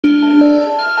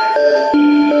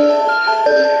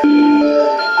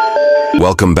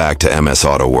Welcome back to MS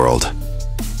Auto World.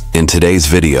 In today's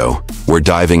video, we're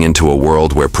diving into a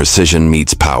world where precision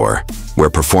meets power,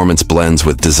 where performance blends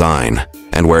with design,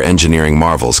 and where engineering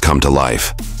marvels come to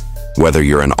life. Whether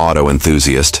you're an auto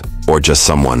enthusiast or just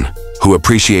someone who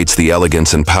appreciates the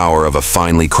elegance and power of a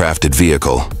finely crafted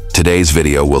vehicle, today's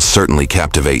video will certainly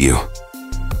captivate you.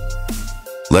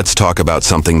 Let's talk about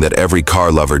something that every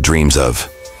car lover dreams of: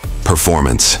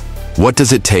 performance. What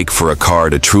does it take for a car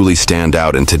to truly stand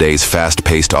out in today's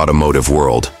fast-paced automotive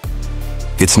world?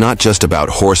 It's not just about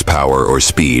horsepower or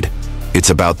speed, it's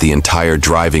about the entire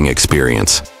driving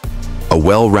experience. A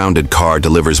well-rounded car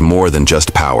delivers more than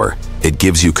just power. It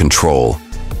gives you control,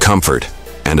 comfort,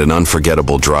 and an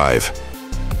unforgettable drive.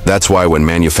 That's why when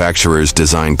manufacturers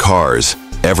design cars,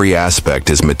 every aspect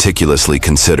is meticulously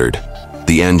considered.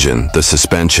 The engine, the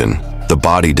suspension, the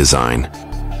body design.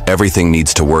 Everything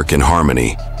needs to work in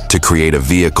harmony to create a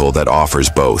vehicle that offers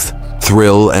both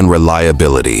thrill and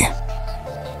reliability.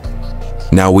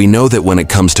 Now, we know that when it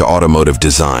comes to automotive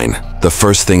design, the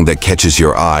first thing that catches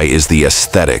your eye is the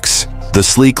aesthetics. The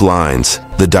sleek lines,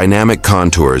 the dynamic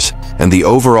contours, and the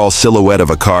overall silhouette of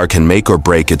a car can make or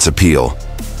break its appeal.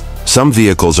 Some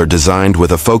vehicles are designed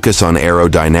with a focus on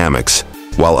aerodynamics,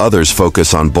 while others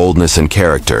focus on boldness and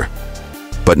character.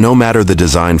 But no matter the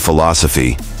design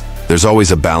philosophy, there's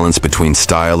always a balance between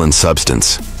style and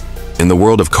substance. In the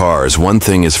world of cars, one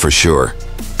thing is for sure: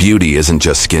 beauty isn't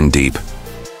just skin deep.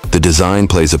 The design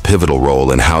plays a pivotal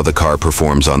role in how the car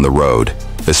performs on the road,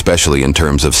 especially in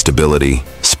terms of stability,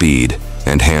 speed,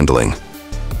 and handling.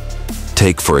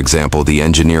 Take, for example, the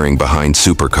engineering behind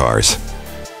supercars.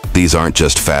 These aren't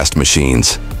just fast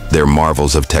machines, they're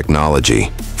marvels of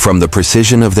technology. From the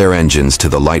precision of their engines to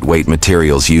the lightweight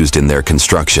materials used in their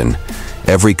construction,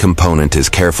 every component is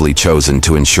carefully chosen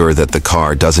to ensure that the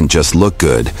car doesn't just look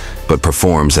good, but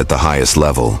performs at the highest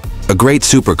level. A great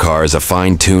supercar is a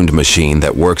fine-tuned machine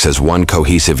that works as one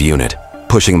cohesive unit,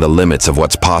 pushing the limits of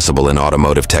what's possible in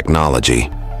automotive technology.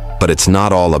 But it's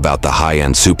not all about the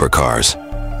high-end supercars.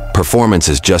 Performance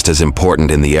is just as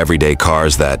important in the everyday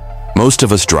cars that most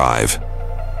of us drive.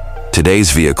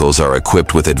 Today's vehicles are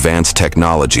equipped with advanced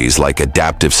technologies like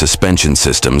adaptive suspension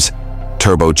systems,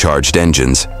 turbocharged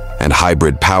engines, and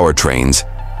hybrid powertrains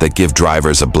that give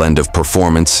drivers a blend of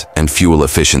performance and fuel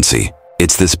efficiency.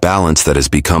 It's this balance that has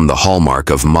become the hallmark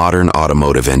of modern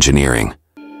automotive engineering.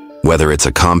 Whether it's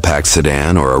a compact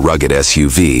sedan or a rugged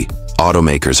SUV,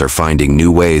 automakers are finding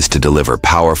new ways to deliver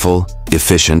powerful,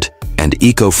 efficient, and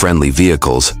eco-friendly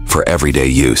vehicles for everyday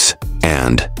use.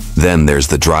 And then there's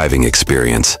the driving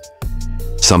experience,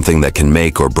 something that can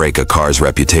make or break a car's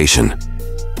reputation.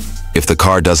 If the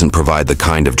car doesn't provide the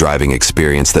kind of driving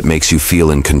experience that makes you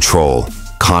feel in control,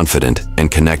 confident, and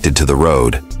connected to the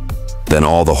road, then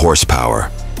all the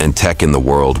horsepower and tech in the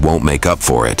world won't make up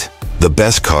for it. The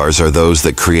best cars are those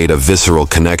that create a visceral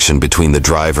connection between the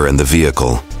driver and the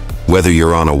vehicle. Whether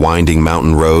you're on a winding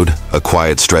mountain road, a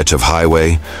quiet stretch of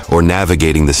highway, or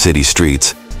navigating the city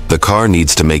streets, the car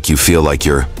needs to make you feel like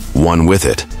you're one with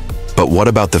it. But what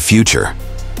about the future?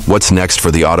 What's next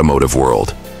for the automotive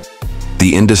world?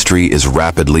 The industry is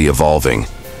rapidly evolving,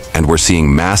 and we're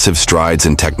seeing massive strides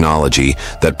in technology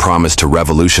that promise to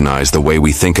revolutionize the way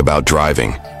we think about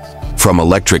driving. From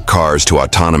electric cars to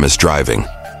autonomous driving,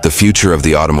 the future of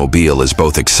the automobile is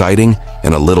both exciting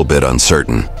and a little bit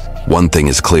uncertain. One thing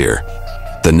is clear: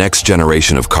 the next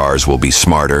generation of cars will be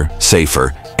smarter,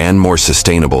 safer, and more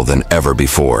sustainable than ever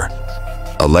before.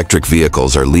 Electric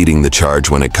vehicles are leading the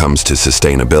charge when it comes to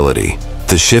sustainability.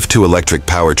 The shift to electric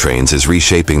powertrains is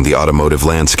reshaping the automotive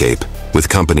landscape, with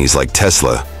companies like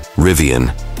Tesla,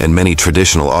 Rivian, and many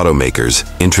traditional automakers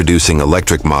introducing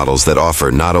electric models that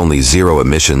offer not only zero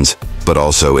emissions, but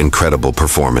also incredible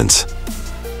performance.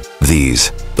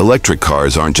 These electric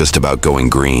cars aren't just about going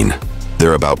green.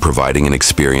 They're about providing an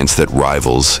experience that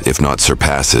rivals, if not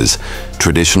surpasses,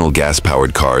 traditional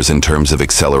gas-powered cars in terms of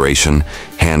acceleration,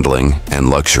 handling, and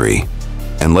luxury.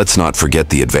 And let's not forget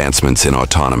the advancements in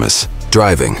autonomous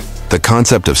driving. The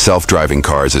concept of self-driving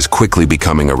cars is quickly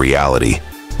becoming a reality,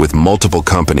 with multiple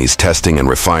companies testing and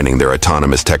refining their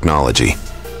autonomous technology.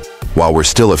 While we're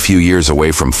still a few years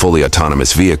away from fully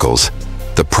autonomous vehicles,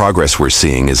 the progress we're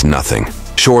seeing is nothing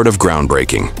short of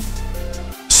groundbreaking.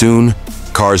 Soon,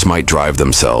 cars might drive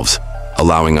themselves,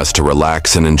 allowing us to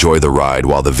relax and enjoy the ride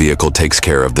while the vehicle takes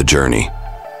care of the journey.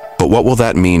 But what will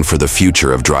that mean for the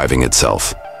future of driving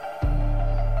itself?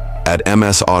 At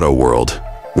MS Auto World,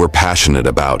 we're passionate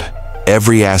about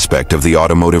every aspect of the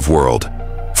automotive world,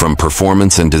 from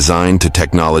performance and design to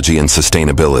technology and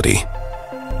sustainability.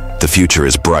 The future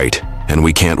is bright, and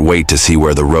we can't wait to see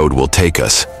where the road will take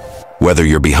us. Whether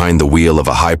you're behind the wheel of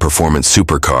a high-performance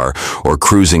supercar or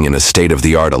cruising in a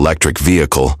state-of-the-art electric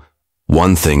vehicle,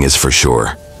 one thing is for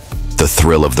sure. The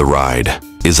thrill of the ride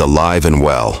is alive and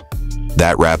well.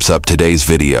 That wraps up today's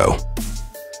video.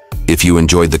 If you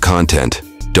enjoyed the content,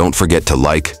 don't forget to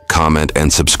like, comment,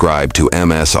 and subscribe to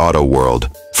MS Auto World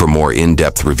for more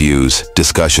in-depth reviews,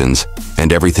 discussions,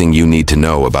 and everything you need to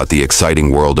know about the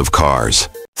exciting world of cars.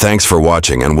 Thanks for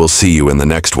watching, and we'll see you in the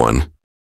next one.